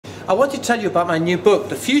I want to tell you about my new book,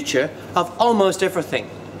 The Future of Almost Everything.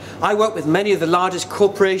 I work with many of the largest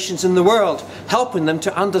corporations in the world, helping them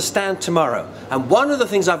to understand tomorrow. And one of the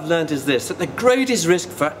things I've learned is this, that the greatest risk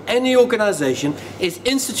for any organization is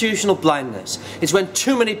institutional blindness. It's when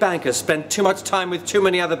too many bankers spend too much time with too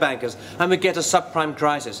many other bankers and we get a subprime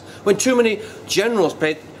crisis. When too many generals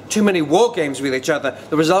play too many war games with each other,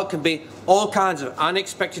 the result can be all kinds of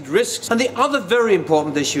unexpected risks. And the other very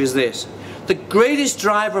important issue is this. The greatest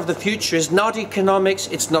driver of the future is not economics,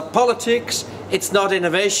 it's not politics, it's not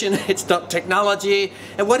innovation, it's not technology.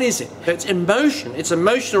 And what is it? It's emotion. It's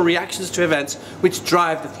emotional reactions to events which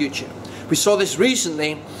drive the future. We saw this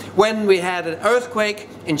recently when we had an earthquake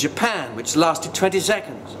in Japan which lasted 20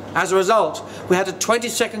 seconds. As a result, we had a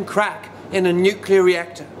 20-second crack in a nuclear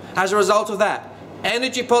reactor. As a result of that,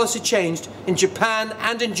 energy policy changed in Japan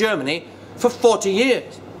and in Germany for 40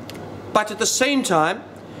 years. But at the same time,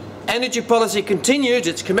 energy policy continued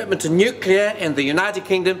its commitment to nuclear in the United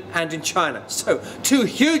Kingdom and in China. So, two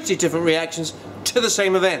hugely different reactions to the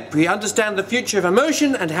same event. If we understand the future of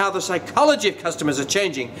emotion and how the psychology of customers are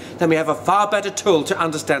changing, then we have a far better tool to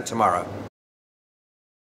understand tomorrow.